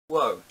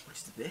Whoa, what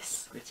is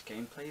this? Glitch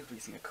gameplay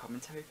releasing a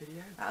commentary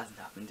video? That hasn't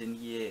happened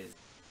in years.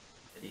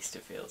 At least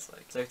it feels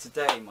like. So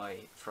today, my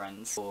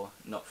friends, or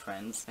not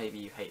friends, maybe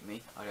you hate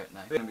me, I don't know,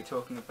 we're going to be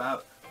talking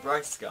about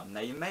RiceGum. Now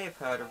you may have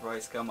heard of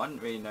RiceGum, I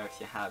don't really know if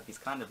you have. He's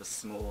kind of a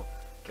small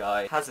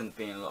guy, hasn't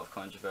been in a lot of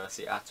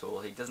controversy at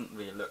all, he doesn't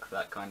really look for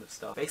that kind of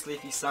stuff. Basically,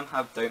 if you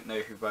somehow don't know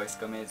who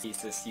RiceGum is,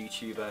 he's this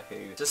YouTuber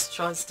who just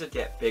tries to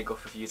get big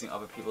off of using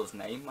other people's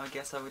name, I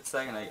guess I would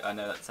say, and I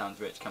know that sounds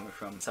rich coming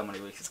from someone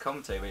who releases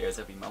commentary videos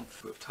every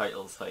month with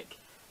titles like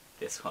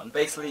this one.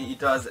 Basically, he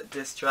does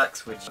diss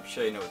tracks, which I'm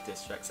sure you know what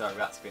diss tracks are.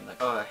 Rats being like,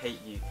 oh, I hate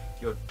you,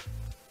 you're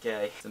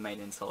gay. It's the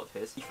main insult of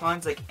his. He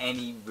finds like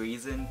any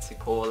reason to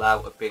call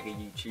out a bigger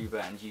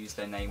YouTuber and use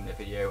their name in the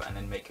video and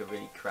then make a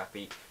really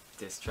crappy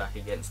diss track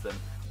against them.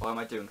 Why am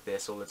I doing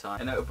this all the time?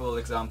 A notable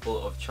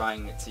example of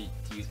trying to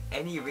use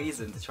any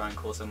reason to try and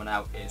call someone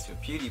out is with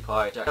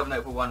PewDiePie. Another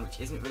notable one which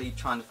isn't really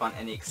trying to find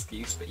any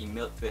excuse, but he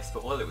milked this for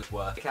all it was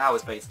worth. The cow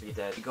was basically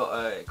dead. He got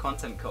a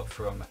content cop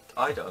from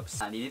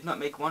iDubbbz and he did not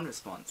make one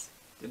response.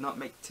 Did not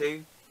make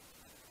two.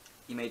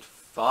 He made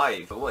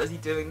 5. But what is he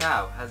doing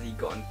now? Has he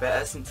gotten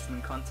better since he's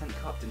been content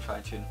copped and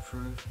trying to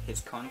improve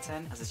his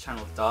content? Has his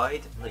channel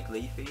died like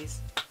Leafy's?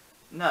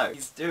 No,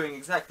 he's doing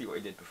exactly what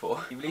he did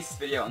before. He released this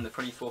video on the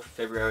 24th of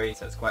February,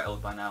 so it's quite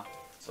old by now.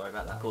 Sorry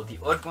about that. Called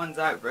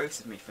TheOdd1sOut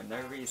roasted me for no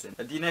reason.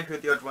 Do you know who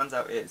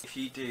TheOdd1sOut is? If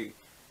you do,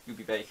 you'll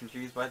be very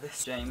confused by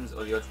this. James,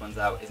 or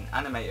TheOdd1sOut, is an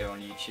animator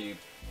on YouTube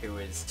who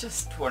is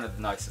just one of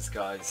the nicest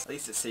guys. At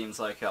least it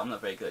seems like. I'm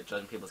not very good at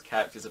judging people's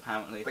characters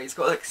apparently, but he's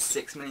got like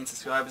 6 million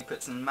subscribers. He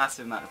puts in a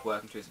massive amount of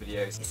work into his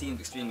videos. He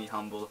seems extremely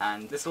humble,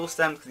 and this all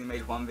stemmed because he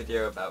made one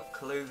video about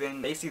clothing.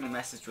 Basically the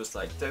message was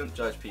like, don't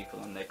judge people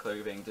on their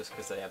clothing just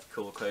because they have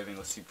cool clothing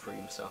or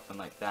Supreme stuff and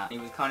like that. He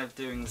was kind of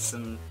doing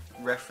some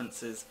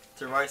references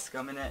to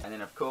RiceGum in it, and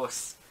then of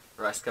course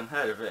RiceGum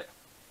heard of it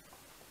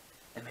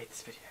and made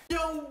this video.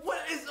 Yo,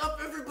 what is up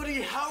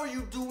everybody? How are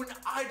you doing?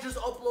 I just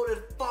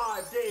uploaded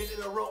 5 days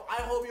in a row.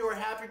 I hope you are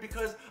happy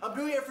because I'm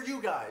doing it for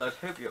you guys. I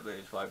hope you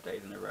uploaded 5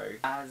 days in a row,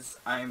 as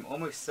I'm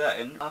almost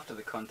certain after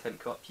the content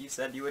cop you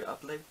said you would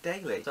upload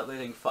daily. So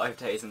uploading 5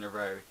 days in a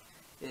row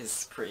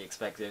is pretty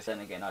expected. Then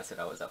again, I said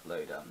I was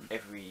upload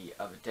every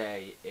other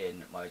day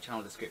in my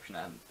channel description.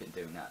 I haven't been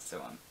doing that,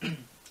 so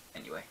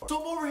anyway. So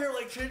I'm over here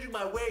like changing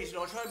my ways,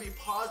 trying to be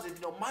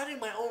positive, minding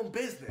my own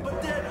business. But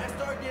then I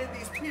started getting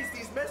these tweets,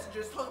 these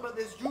messages talking about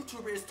this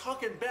YouTuber is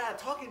talking bad,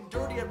 talking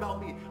dirty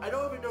about me. I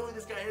don't even know who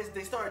this guy is.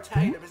 They started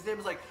tagging him. His name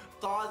is like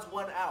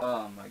TheOdd1sOut.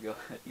 Oh my god.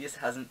 He just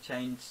hasn't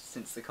changed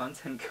since the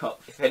content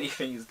cop. If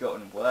anything, he's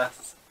gotten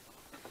worse.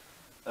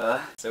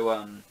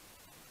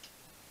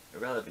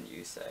 Irrelevant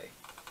you say.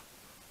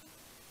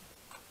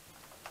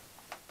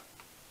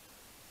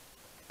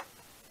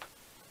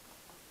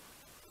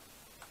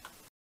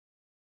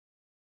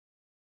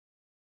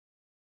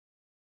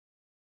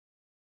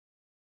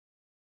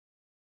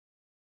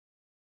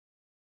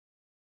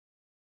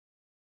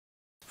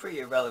 Pretty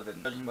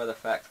irrelevant, judging by the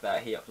fact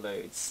that he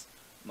uploads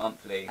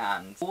monthly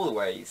and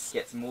always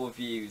gets more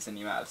views than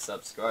the amount of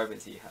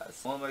subscribers he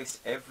has. Almost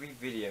every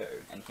video,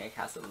 and he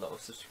has a lot of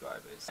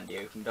subscribers. And he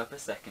opened up a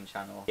second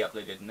channel, he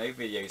uploaded no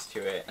videos to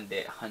it, and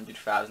hit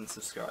 100,000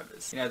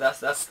 subscribers. That's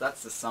the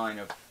sign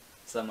of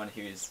someone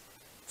who's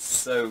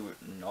so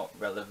not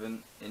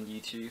relevant in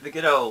YouTube. The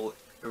good old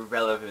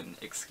irrelevant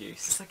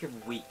excuse. It's like a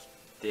weak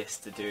diss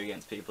to do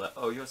against people like,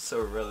 oh, you're so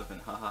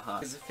irrelevant, ha ha ha.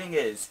 Because the thing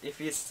is, if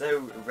you're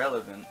so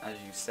irrelevant, as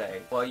you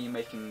say, why are you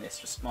making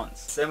this response?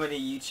 So many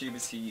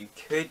YouTubers who you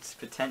could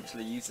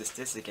potentially use this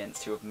diss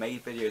against who have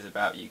made videos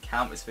about you,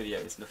 countless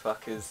videos, the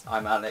fuckers,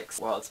 I'm Alex,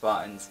 Wild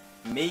Spartans,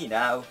 me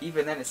now.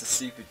 Even then it's a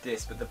stupid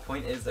diss, but the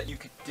point is that you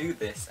could do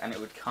this and it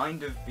would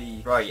kind of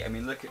be right. I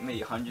mean, look at me,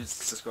 100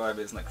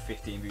 subscribers and like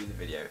 15 views a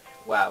video.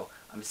 Wow,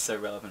 I'm so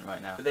relevant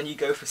right now. But then you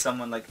go for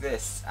someone like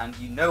this, and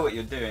you know what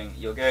you're doing.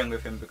 You're going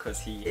with him because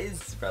he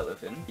is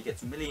relevant. He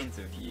gets millions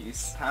of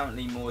views,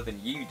 apparently more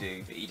than you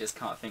do, but you just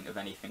can't think of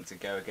anything to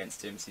go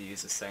against him, so you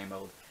use the same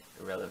old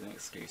irrelevant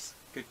excuse.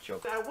 Good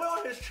job. I went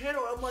on his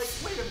channel, I'm like,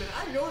 wait a minute,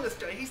 I know this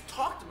guy, he's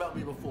talked about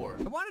me before.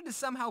 I wanted to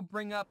somehow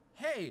bring up,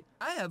 hey,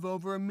 I have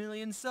over 1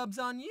 million subs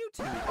on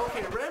YouTube.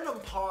 Okay, random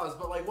pause,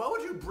 but like, why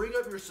would you bring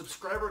up your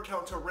subscriber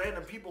count to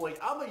random people? Like,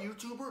 I'm a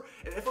YouTuber,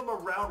 and if I'm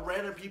around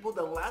random people,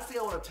 the last thing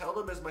I want to tell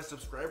them is my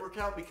subscriber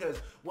count, because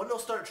one, they'll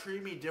start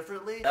treating me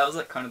differently. That was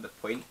like kind of the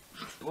point.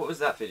 What was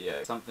that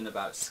video? Something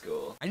about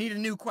school. I need a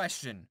new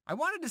question. I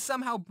wanted to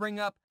somehow bring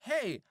up,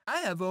 hey, I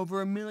have over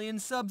 1 million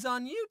subs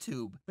on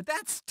YouTube. But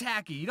that's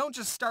tacky. You don't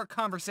just start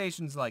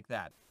conversations like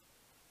that.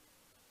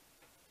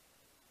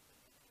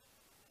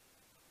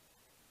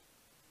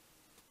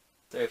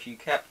 So if you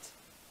kept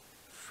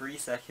 3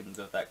 seconds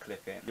of that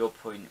clip in, your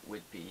point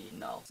would be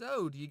null.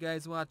 So, do you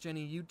guys watch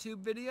any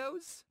YouTube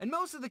videos? And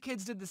most of the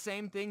kids did the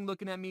same thing,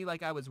 looking at me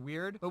like I was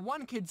weird. But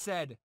one kid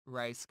said,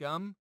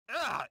 RiceGum.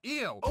 Ugh,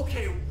 ew.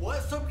 Okay,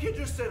 what? Some kid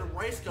just said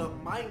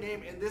RiceGum, my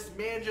name, and this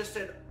man just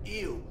said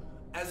ew.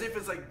 As if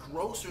it's like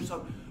gross or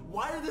something.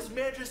 Why did this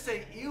man just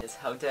say ew? Yes,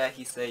 how dare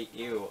he say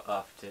ew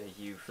after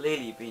you've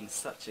clearly been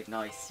such a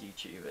nice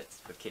YouTuber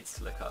for kids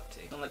to look up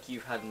to. It's not like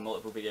you've had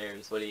multiple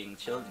videos bullying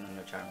children on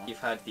your channel. You've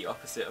had the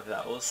opposite of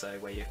that also,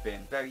 where you've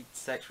been very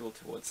sexual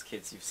towards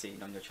kids you've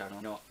seen on your channel.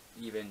 Not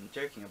even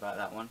joking about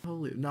that one.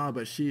 Holy, nah,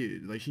 but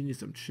she needs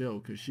some chill,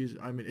 cause she's,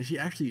 I mean, is she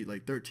actually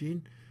like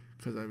 13?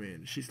 Cause I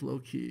mean, she's low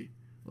key,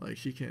 like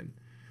she can.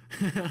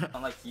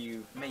 Not like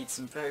you made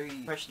some very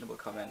questionable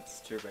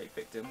comments to a rape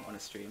victim on a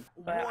stream.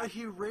 What,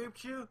 he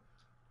raped you?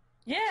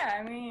 Yeah,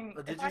 I mean...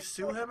 Did you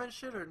sue him and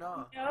shit or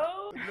no?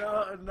 No.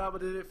 No,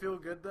 but did it feel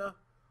good though?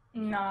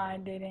 No, I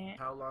didn't.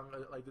 How long,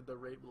 like, did the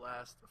rape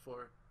last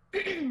for?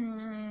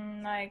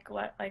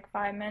 like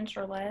 5 minutes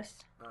or less.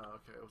 Oh,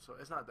 okay, so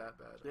it's not that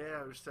bad.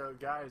 Yeah, so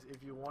guys,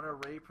 if you want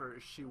to rape her,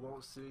 she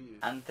won't sue you.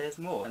 And there's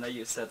more. I know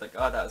you said like,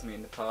 oh, that was me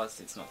in the past,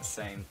 it's not the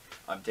same,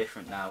 I'm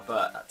different now,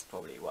 but that's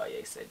probably why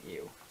you said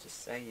you.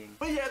 Just saying.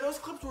 But yeah, those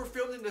clips were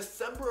filmed in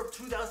December of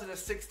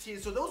 2016,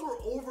 so those were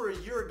over a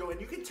year ago,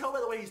 and you can tell by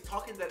the way he's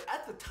talking that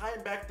at the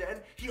time back then,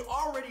 he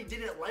already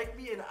didn't like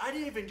me, and I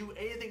didn't even do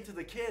anything to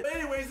the kid. But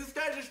anyways, this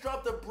guy just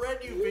dropped a brand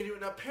new video,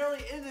 and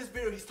apparently in this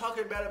video, he's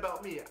talking bad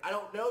about me. I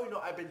don't know,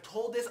 I've been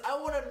told this. I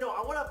want to know.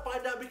 I want to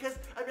find out because,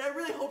 I mean, I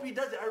really hope he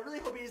does it. I really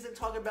hope he isn't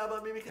talking bad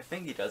about me because... I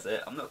think he does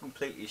it. I'm not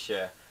completely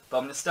sure. But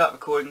I'm going to start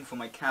recording for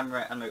my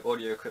camera and my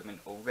audio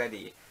equipment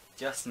already,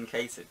 just in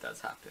case it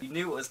does happen. You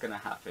knew what was going to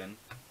happen.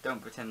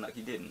 Don't pretend like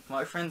you didn't.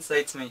 My friends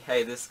say to me,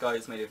 hey, this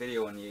guy's made a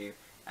video on you,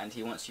 and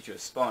he wants you to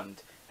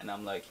respond. And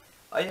I'm like,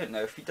 I don't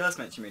know if he does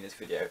mention me in this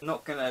video. I'm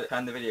not gonna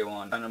turn the video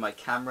on, turn on my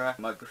camera,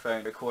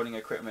 microphone, recording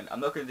equipment. I'm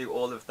not gonna do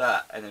all of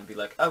that and then be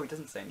like, oh, he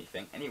doesn't say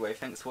anything. Anyway,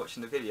 thanks for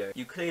watching the video.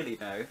 You clearly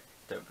know.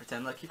 Don't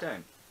pretend like you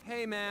don't.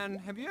 Hey man,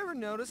 have you ever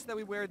noticed that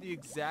we wear the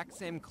exact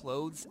same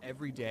clothes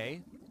every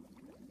day?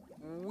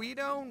 We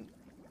don't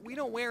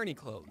wear any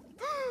clothes.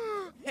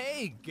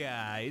 Hey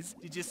guys,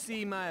 did you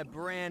see my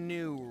brand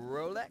new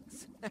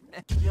Rolex?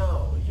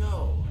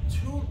 Yo,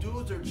 two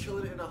dudes are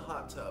chilling in a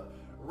hot tub.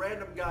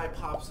 Random guy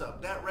pops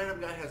up. That random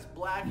guy has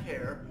black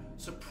hair,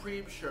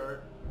 Supreme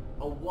shirt,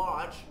 a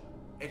watch,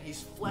 and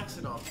he's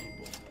flexing on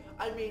people.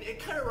 I mean, it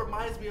kind of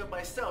reminds me of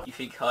myself. You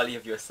think highly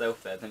of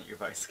yourself there, don't you,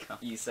 RiceGum?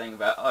 You saying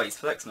about, oh, he's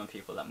flexing on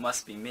people, that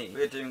must be me.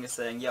 We're doing is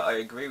saying, yeah, I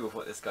agree with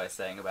what this guy's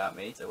saying about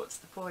me, so what's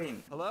the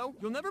point? Hello?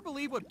 You'll never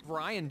believe what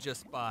Brian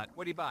just bought.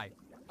 What'd he buy?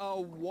 A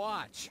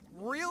watch.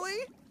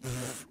 Really?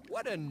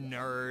 What a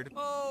nerd.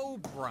 Oh,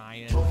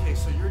 Brian. Okay,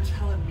 so you're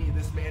telling me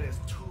this man is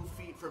 2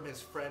 feet from his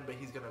friend, but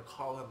he's gonna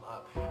call him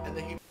up, and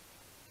then he...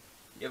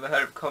 You ever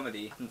heard of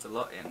comedy? Happens a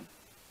lot in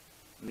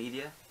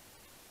media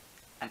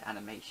and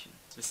animation.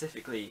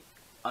 Specifically,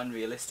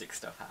 unrealistic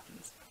stuff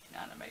happens in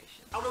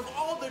animation. Out of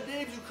all the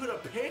names you could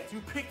have picked, you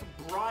picked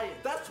Brian.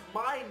 That's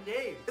my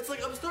name. It's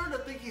like I'm starting to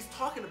think he's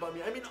talking about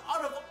me. I mean,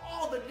 out of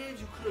all the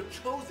names you could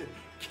have chosen,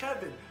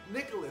 Kevin,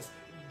 Nicholas,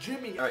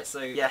 Jimmy... Alright,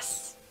 so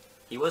yes,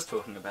 he was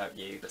talking about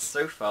you, but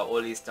so far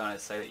all he's done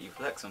is say that you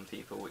flex on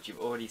people, which you've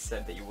already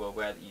said that you were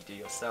aware that you do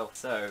yourself,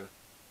 so...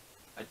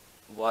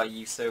 why are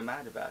you so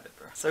mad about it,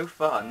 bro? So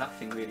far,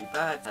 nothing really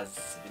bad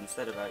has been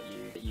said about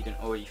you that you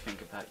didn't already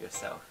think about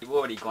yourself. You've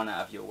already gone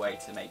out of your way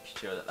to make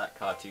sure that that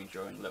cartoon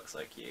drawing looks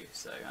like you,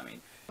 so, I mean...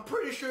 I'm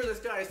pretty sure this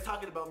guy is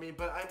talking about me,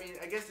 but I mean,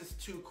 I guess it's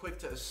too quick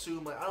to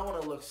assume. Like, I don't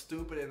want to look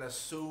stupid and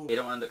assume. You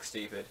don't want to look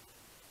stupid.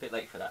 Bit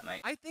late for that,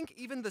 mate. I think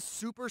even the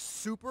super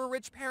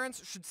rich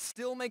parents should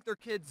still make their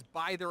kids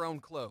buy their own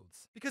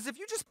clothes. Because if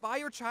you just buy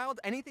your child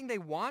anything they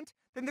want,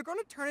 then they're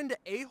gonna turn into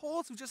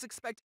a-holes who just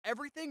expect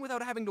everything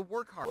without having to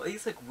work hard. Well,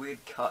 these like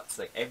weird cuts,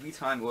 like every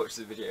time we watch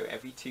the video,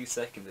 every 2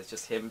 seconds it's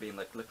just him being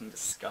like looking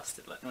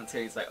disgusted. Like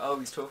until he's like, oh,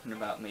 he's talking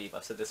about me,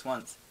 I've said this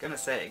once. Gonna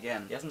say it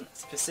again. He hasn't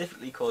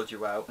specifically called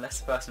you out.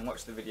 Unless the person who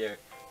watched the video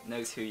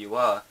knows who you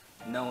are,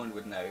 no one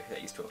would know that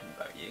he's talking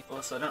about you.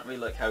 Also, I don't really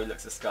like how he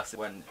looks disgusted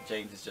when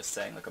James is just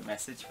saying like a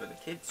message for the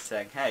kids,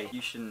 saying, hey, you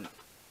shouldn't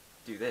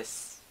do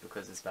this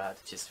because it's bad.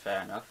 Which is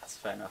fair enough. It's a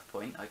fair enough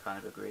point. I kind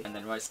of agree. And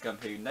then RiceGum,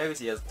 who knows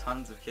he has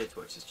tons of kids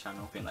watch his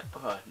channel, being like,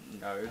 oh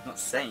no, not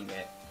saying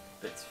it,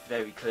 but it's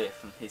very clear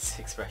from his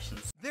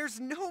expressions. There's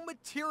no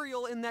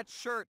material in that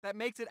shirt that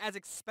makes it as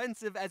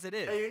expensive as it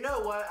is. And you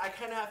know what? I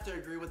kind of have to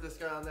agree with this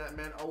guy on that,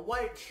 man. A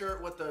white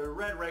shirt with a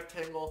red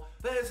rectangle,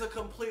 that is a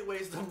complete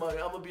waste of money.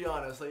 I'm gonna be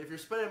honest. Like, if you're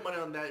spending money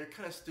on that, you're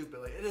kind of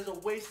stupid. Like, it is a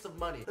waste of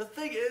money. The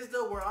thing is,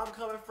 though, where I'm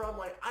coming from,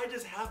 like, I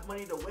just have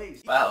money to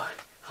waste. Wow.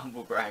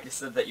 Humble brag. You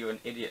said that you were an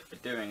idiot for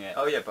doing it.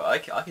 Oh yeah, but I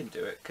can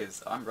do it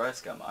because I'm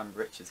RiceGum. I'm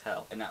rich as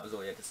hell. And that was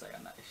all you had to say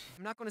on that issue.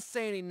 I'm not gonna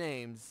say any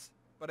names,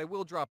 but I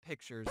will draw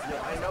pictures. Yeah,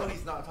 I know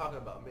he's not talking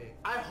about me.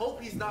 I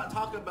hope he's not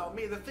talking about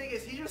me. The thing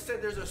is, he just said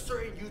there's a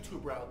certain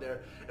YouTuber out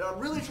there. And I'm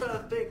really trying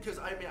to think, because,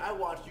 I mean, I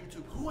watch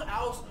YouTube. Who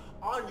else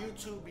on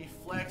YouTube be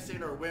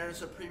flexing or wearing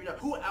Supreme?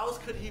 Who else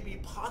could he be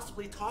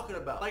possibly talking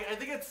about? Like, I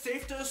think it's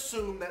safe to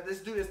assume that this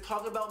dude is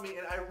talking about me,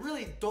 and I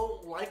really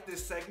don't like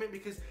this segment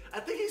because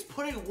I think he's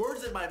putting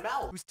words in my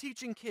mouth. Who's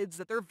teaching kids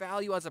that their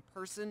value as a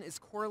person is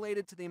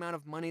correlated to the amount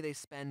of money they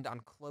spend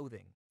on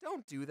clothing.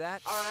 Don't do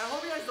that. Alright, I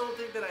hope you guys don't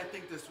think that I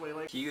think this way.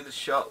 Like, Cue the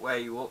shot where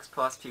he walks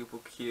past people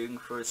queuing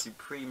for a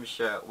Supreme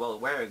shirt while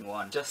wearing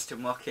one, just to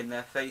mock in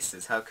their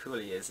faces how cool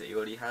he is that he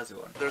already has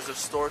one. there's a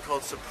store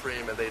called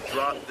Supreme, and they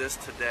dropped this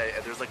today,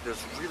 and there's like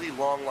this really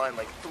long line,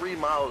 like 3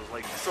 miles.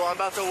 Like, so I'm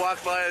about to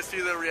walk by and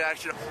see the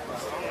reaction.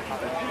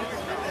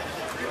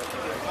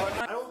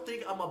 I don't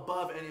think I'm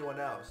above anyone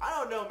else. I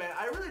don't know, man.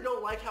 I really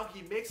don't like how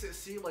he makes it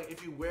seem like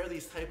if you wear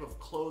these type of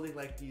clothing,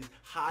 like these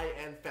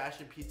high-end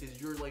fashion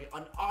pieces, you're like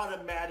an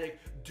automatic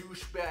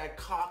douchebag,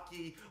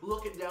 cocky,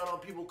 looking down on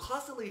people,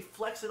 constantly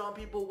flexing on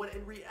people, when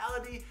in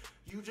reality,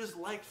 you just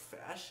like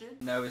fashion.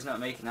 No, he's not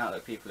making out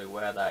like people who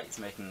wear that, he's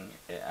making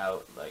it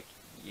out like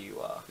you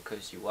are,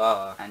 because you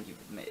are, and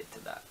you've admitted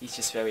to that. He's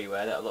just very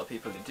aware that a lot of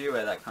people who do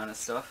wear that kind of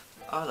stuff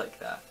are like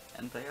that,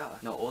 and they are.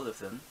 Not all of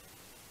them,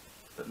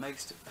 but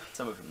most of them.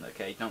 Some of them,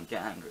 okay? Don't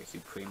get angry,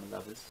 Supreme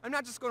lovers. I'm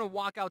not just gonna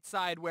walk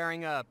outside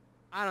wearing a,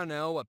 I don't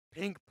know, a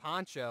pink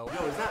poncho.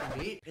 Yo, is that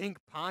me? Pink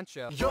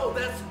poncho. Yo,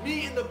 that's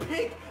me in the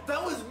pink.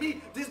 That was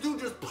me. This dude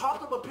just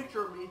popped up a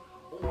picture of me.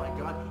 Oh my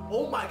god.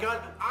 Oh my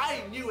god.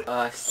 I knew it.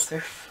 So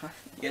funny.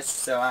 He gets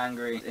so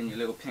angry in your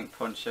little pink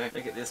poncho.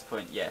 Look, at this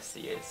point, yes,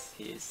 he is.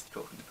 He is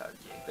talking about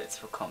you, but it's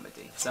for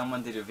comedy. If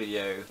someone did a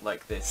video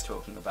like this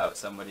talking about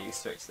somebody who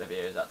stretches their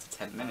videos out to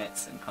 10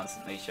 minutes and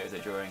constantly shows a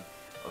drawing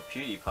of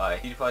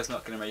PewDiePie's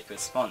not going to make a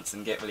response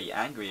and get really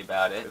angry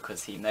about it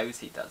because he knows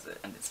he does it,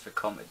 and it's for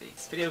comedy.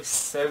 This video is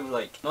so,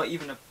 like, not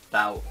even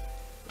about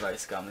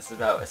RiceGum, it's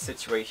about a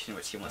situation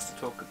which he wants to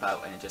talk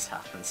about, and it just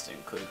happens to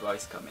include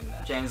RiceGum in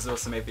there. James has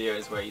also made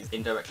videos where he's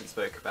indirectly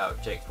spoke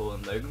about Jake Paul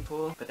and Logan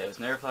Paul, but there was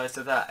no replies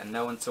to that, and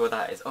no one saw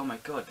that as, oh my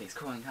god, he's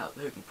calling out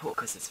Logan Paul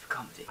because it's for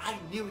comedy. I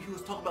knew he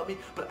was talking about me,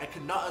 but I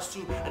could not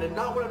assume. I did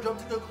not want to jump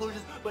to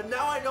conclusions, but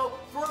now I know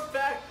for a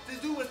fact this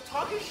dude was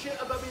talking shit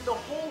about me the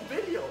whole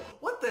video.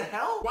 What the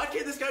hell? Why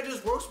can't this guy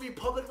just roast me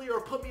publicly or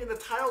put me in the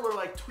title or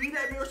like tweet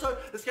at me or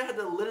something? This guy had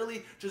to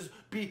literally just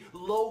be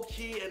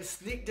low-key and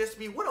sneak diss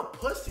me. What a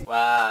pussy.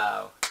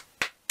 Wow.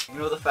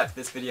 Ignore the fact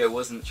this video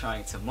wasn't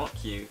trying to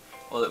mock you,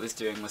 all it was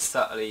doing was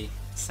subtly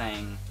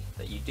saying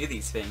that you do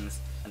these things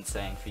and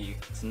saying for you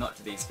to not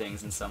do these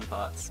things in some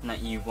parts, and that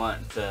you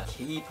weren't the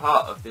key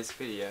part of this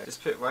video.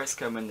 Just put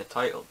RiceGum in the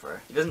title, bro.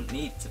 He doesn't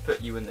need to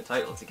put you in the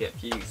title to get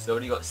views. He's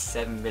already got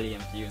 7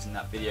 million views in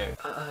that video.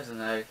 I don't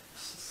know.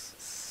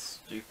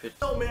 Stupid.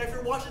 No, man, if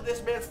you're watching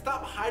this, man,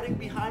 stop hiding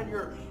behind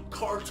your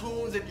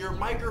cartoons and your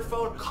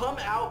microphone. Come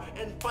out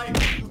and fight.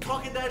 You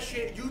talking that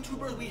shit.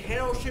 YouTubers, we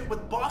handle shit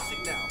with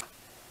boxing now.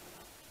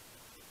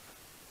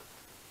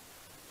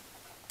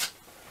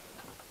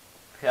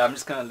 Okay, I'm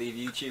just gonna leave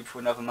YouTube for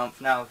another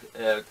month now.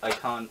 I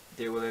can't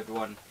deal with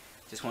everyone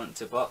just wanting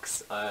to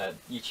box.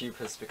 YouTube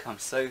has become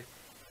so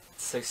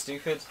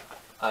stupid.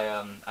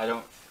 I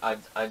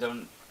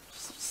don't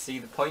see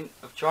the point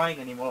of trying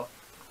anymore.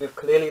 We've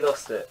clearly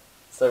lost it.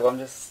 So I'm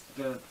just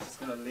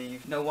gonna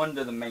leave. No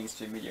wonder the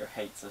mainstream media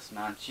hates us,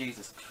 man.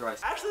 Jesus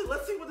Christ. Actually,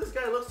 let's see what this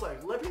guy looks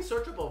like. Let me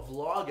search up a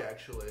vlog,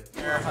 actually.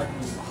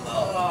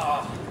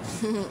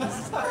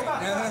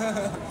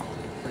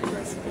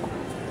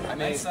 I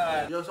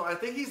mean, Yo, so I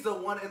think he's the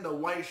one in the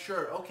white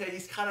shirt. Okay,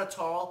 he's kind of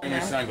tall. And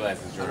your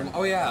sunglasses, Jordan.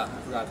 oh yeah,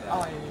 I forgot that.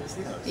 Oh, I didn't even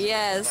see those.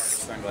 Yes.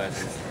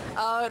 Sunglasses.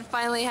 Oh, it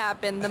finally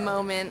happened, the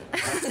moment. No,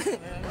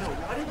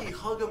 why did he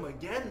hug him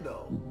again,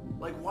 though?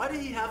 Like, why did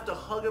he have to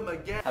hug him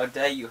again? How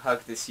dare you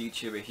hug this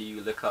YouTuber who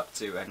you look up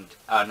to and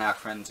are now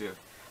friends with?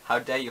 How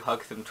dare you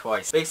hug them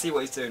twice? Basically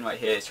what he's doing right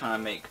here is trying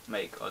to make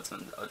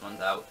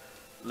TheOdd1sOut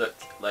look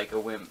like a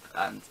wimp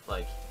and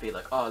like be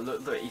like, oh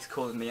look he's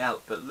calling me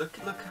out, but look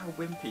how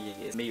wimpy he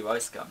is. Me,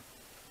 RiceGum,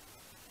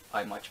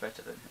 I'm much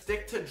better than him.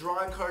 Stick to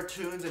drawing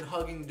cartoons and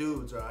hugging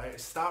dudes, alright?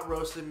 Stop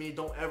roasting me.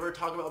 Don't ever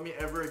talk about me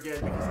ever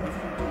again, because if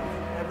you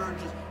ever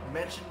just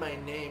mention my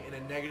name in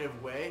a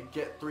negative way,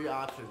 get 3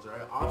 options,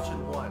 alright?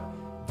 Option 1,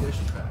 diss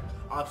track.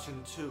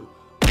 Option 2,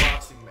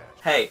 boxing match.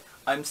 Hey,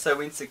 I'm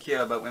so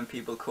insecure about when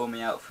people call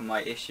me out for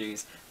my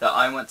issues that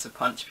I want to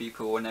punch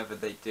people whenever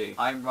they do.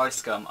 I'm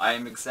RiceGum, I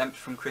am exempt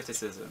from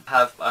criticism. I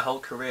have a whole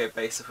career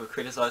based off of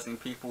criticising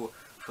people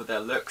for their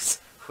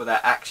looks, for their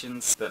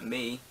actions, but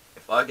me,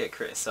 if I get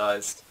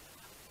criticised,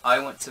 I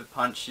want to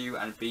punch you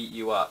and beat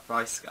you up.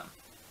 RiceGum,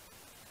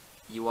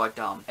 you are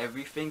dumb.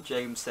 Everything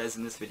James says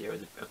in this video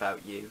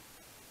about you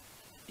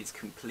is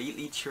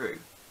completely true,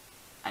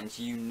 and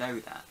you know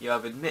that. You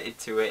have admitted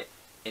to it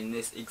in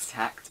this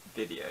exact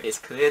video. It's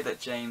clear that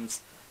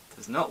James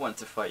does not want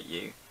to fight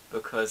you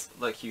because,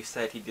 like you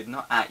said, he did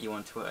not at you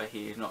on Twitter,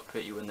 he did not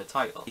put you in the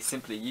title. He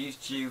simply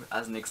used you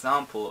as an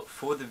example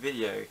for the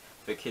video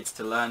for kids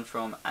to learn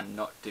from and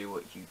not do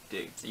what you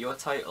do. So your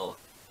title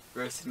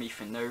roasted me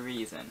for no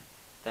reason.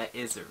 There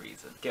is a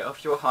reason. Get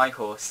off your high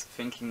horse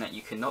thinking that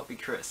you cannot be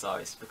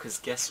criticised, because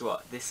guess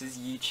what? This is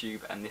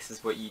YouTube and this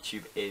is what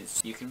YouTube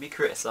is. You can be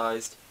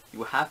criticised,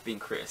 you have been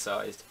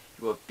criticised,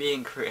 you are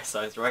being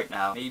criticised right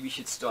now. Maybe you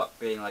should stop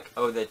being like,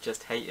 oh, they're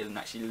just haters, and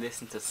actually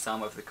listen to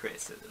some of the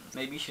criticisms.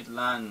 Maybe you should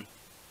learn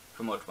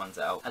from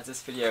TheOdd1sOut. As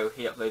this video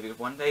he uploaded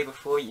one day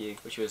before you,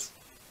 which was,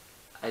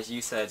 as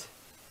you said,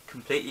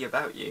 completely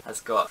about you,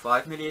 has got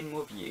 5 million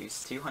more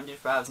views,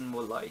 200,000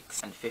 more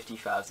likes, and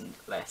 50,000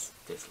 less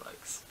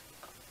dislikes.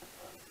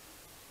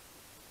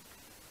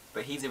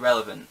 But he's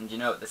irrelevant, and you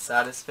know what the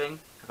saddest thing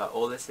about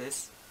all this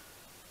is?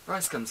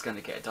 RiceGum's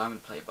gonna get a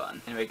diamond play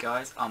button. Anyway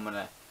guys, I'm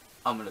gonna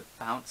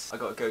bounce. I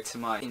gotta go to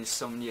my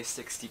Insomnia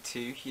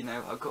 62, you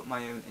know, I've got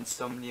my own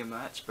Insomnia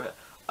merch, but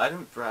I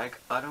don't brag,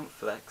 I don't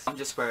flex. I'm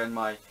just wearing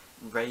my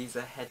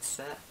Razer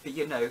headset, but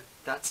you know,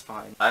 that's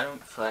fine. I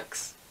don't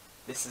flex.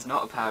 This is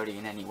not a parody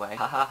in any way.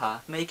 Ha ha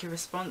ha. Make a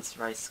response,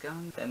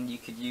 RiceGum. Then you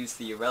could use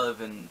the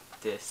irrelevant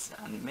diss,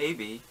 and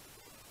maybe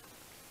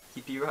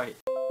you'd be right.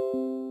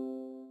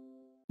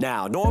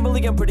 Now,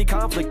 normally I'm pretty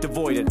conflict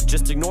avoidant.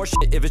 Just ignore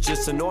shit if it's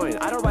just annoying.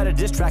 I don't write a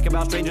diss track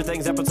about Stranger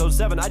Things episode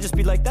 7. I just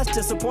be like, that's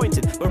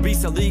disappointed. But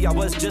recently I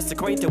was just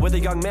acquainted with a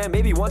young man,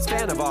 maybe once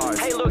fan of ours.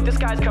 Hey look, this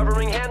guy's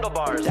covering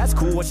handlebars. That's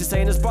cool, what you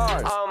say in his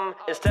bars?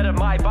 Instead of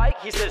my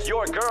bike, he says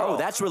your girl. Oh,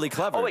 that's really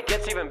clever. Oh, it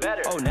gets even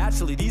better. Oh,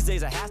 naturally, these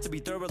days I have to be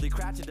thoroughly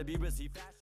crafted to be received fast.